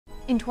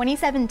In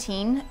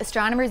 2017,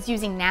 astronomers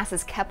using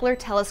NASA's Kepler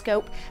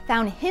telescope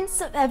found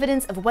hints of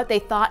evidence of what they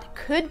thought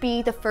could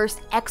be the first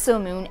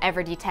exomoon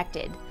ever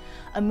detected,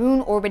 a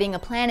moon orbiting a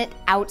planet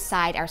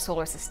outside our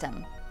solar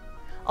system.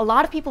 A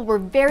lot of people were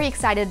very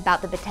excited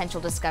about the potential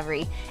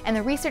discovery, and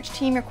the research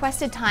team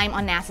requested time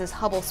on NASA's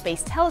Hubble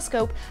Space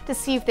Telescope to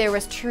see if there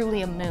was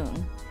truly a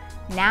moon.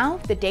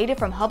 Now, the data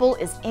from Hubble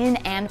is in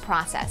and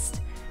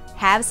processed.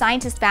 Have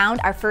scientists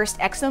found our first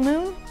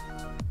exomoon?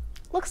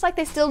 Looks like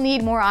they still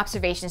need more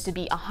observations to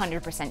be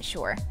 100%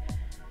 sure.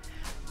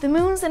 The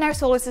moons in our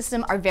solar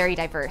system are very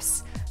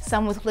diverse,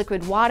 some with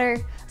liquid water,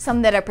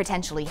 some that are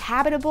potentially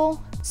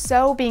habitable,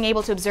 so being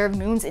able to observe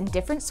moons in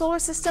different solar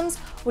systems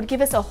would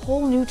give us a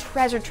whole new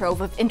treasure trove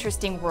of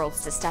interesting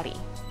worlds to study.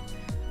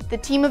 The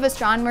team of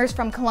astronomers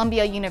from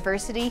Columbia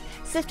University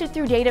sifted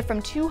through data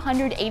from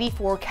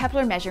 284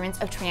 Kepler measurements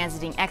of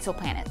transiting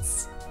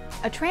exoplanets.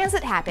 A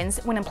transit happens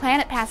when a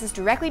planet passes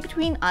directly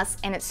between us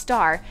and its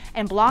star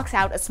and blocks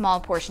out a small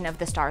portion of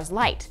the star's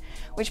light,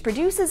 which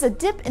produces a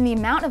dip in the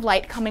amount of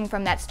light coming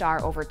from that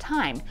star over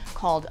time,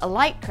 called a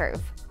light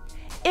curve.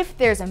 If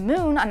there's a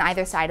moon on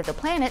either side of the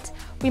planet,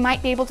 we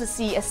might be able to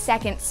see a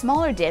second,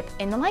 smaller dip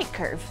in the light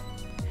curve.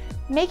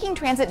 Making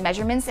transit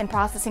measurements and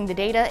processing the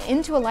data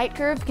into a light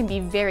curve can be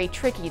very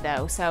tricky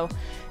though, so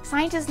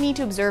scientists need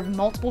to observe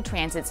multiple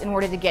transits in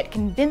order to get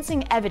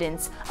convincing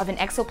evidence of an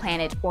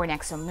exoplanet or an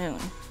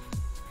exomoon.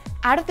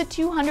 Out of the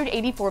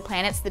 284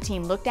 planets the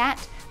team looked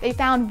at, they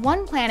found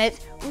one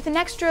planet with an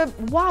extra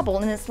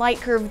wobble in its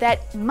light curve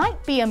that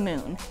might be a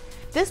moon.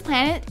 This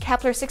planet,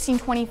 Kepler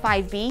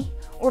 1625b,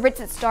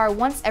 orbits its star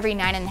once every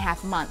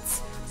 9.5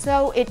 months,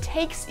 so it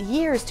takes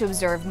years to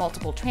observe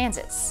multiple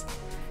transits.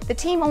 The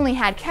team only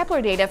had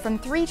Kepler data from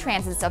 3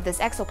 transits of this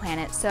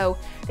exoplanet, so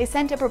they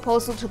sent a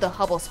proposal to the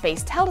Hubble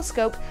Space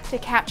Telescope to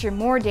capture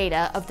more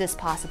data of this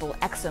possible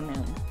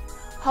exomoon.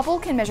 Hubble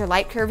can measure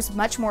light curves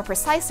much more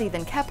precisely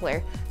than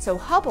Kepler, so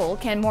Hubble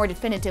can more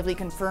definitively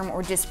confirm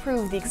or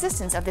disprove the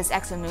existence of this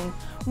exomoon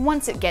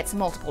once it gets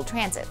multiple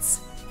transits.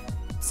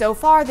 So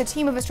far, the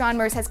team of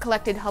astronomers has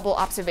collected Hubble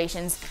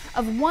observations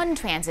of one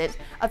transit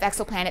of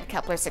exoplanet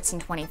Kepler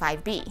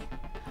 1625b.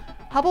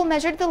 Hubble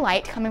measured the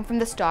light coming from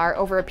the star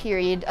over a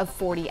period of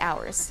 40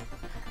 hours.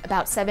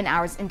 About 7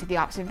 hours into the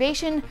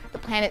observation, the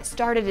planet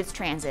started its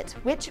transit,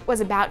 which was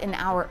about an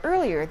hour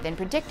earlier than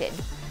predicted.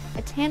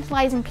 A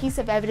tantalizing piece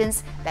of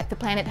evidence that the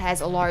planet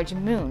has a large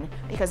moon,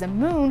 because a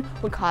moon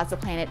would cause the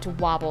planet to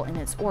wobble in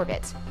its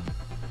orbit.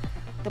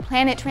 The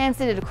planet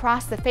transited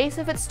across the face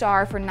of its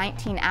star for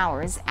 19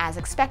 hours, as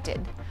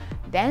expected.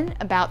 Then,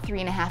 about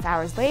 3.5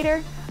 hours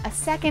later, a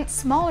second,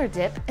 smaller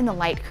dip in the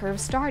light curve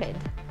started.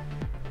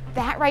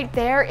 That right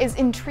there is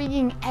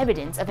intriguing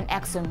evidence of an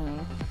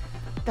exomoon.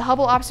 The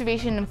Hubble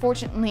observation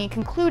unfortunately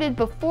concluded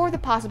before the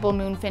possible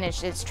moon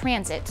finished its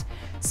transit,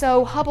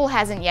 so Hubble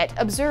hasn't yet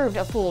observed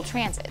a full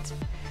transit.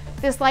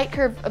 This light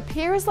curve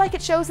appears like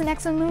it shows an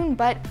exomoon,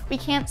 but we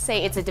can't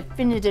say it's a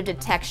definitive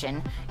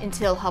detection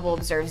until Hubble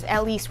observes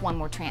at least one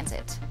more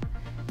transit.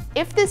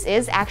 If this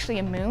is actually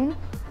a moon,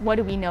 what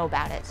do we know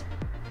about it?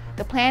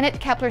 The planet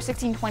Kepler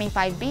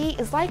 1625b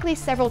is likely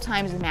several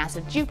times the mass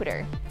of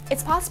Jupiter.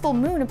 Its possible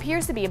moon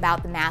appears to be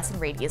about the mass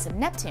and radius of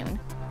Neptune.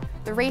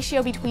 The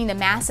ratio between the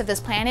mass of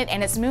this planet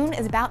and its moon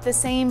is about the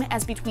same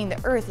as between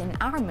the Earth and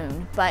our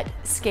moon, but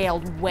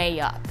scaled way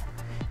up.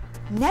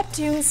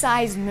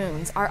 Neptune-sized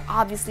moons are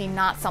obviously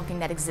not something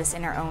that exists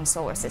in our own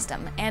solar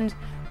system, and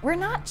we're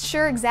not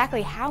sure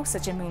exactly how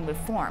such a moon would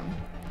form.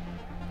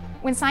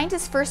 When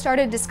scientists first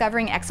started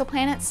discovering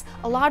exoplanets,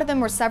 a lot of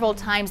them were several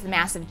times the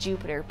mass of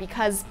Jupiter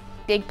because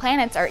big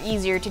planets are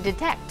easier to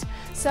detect.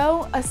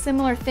 So a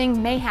similar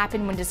thing may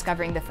happen when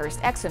discovering the first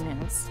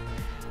exomoons.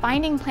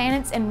 Finding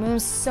planets and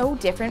moons so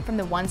different from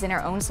the ones in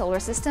our own solar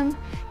system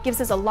gives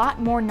us a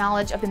lot more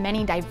knowledge of the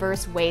many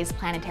diverse ways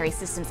planetary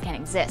systems can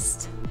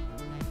exist.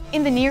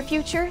 In the near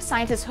future,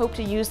 scientists hope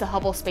to use the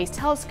Hubble Space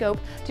Telescope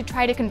to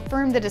try to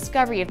confirm the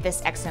discovery of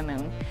this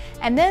exomoon,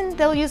 and then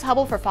they'll use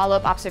Hubble for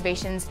follow-up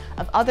observations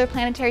of other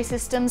planetary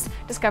systems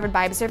discovered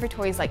by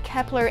observatories like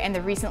Kepler and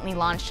the recently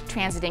launched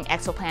Transiting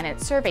Exoplanet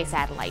Survey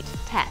Satellite,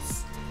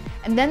 TESS.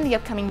 And then the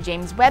upcoming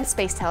James Webb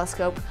Space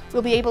Telescope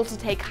will be able to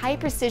take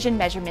high-precision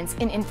measurements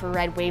in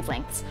infrared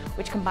wavelengths,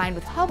 which combined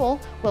with Hubble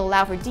will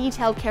allow for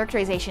detailed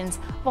characterizations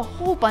of a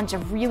whole bunch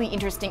of really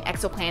interesting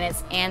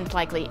exoplanets and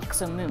likely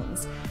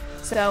exomoons.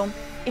 So,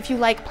 if you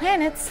like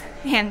planets,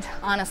 and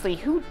honestly,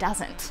 who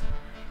doesn't?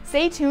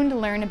 Stay tuned to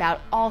learn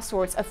about all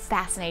sorts of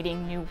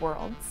fascinating new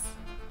worlds.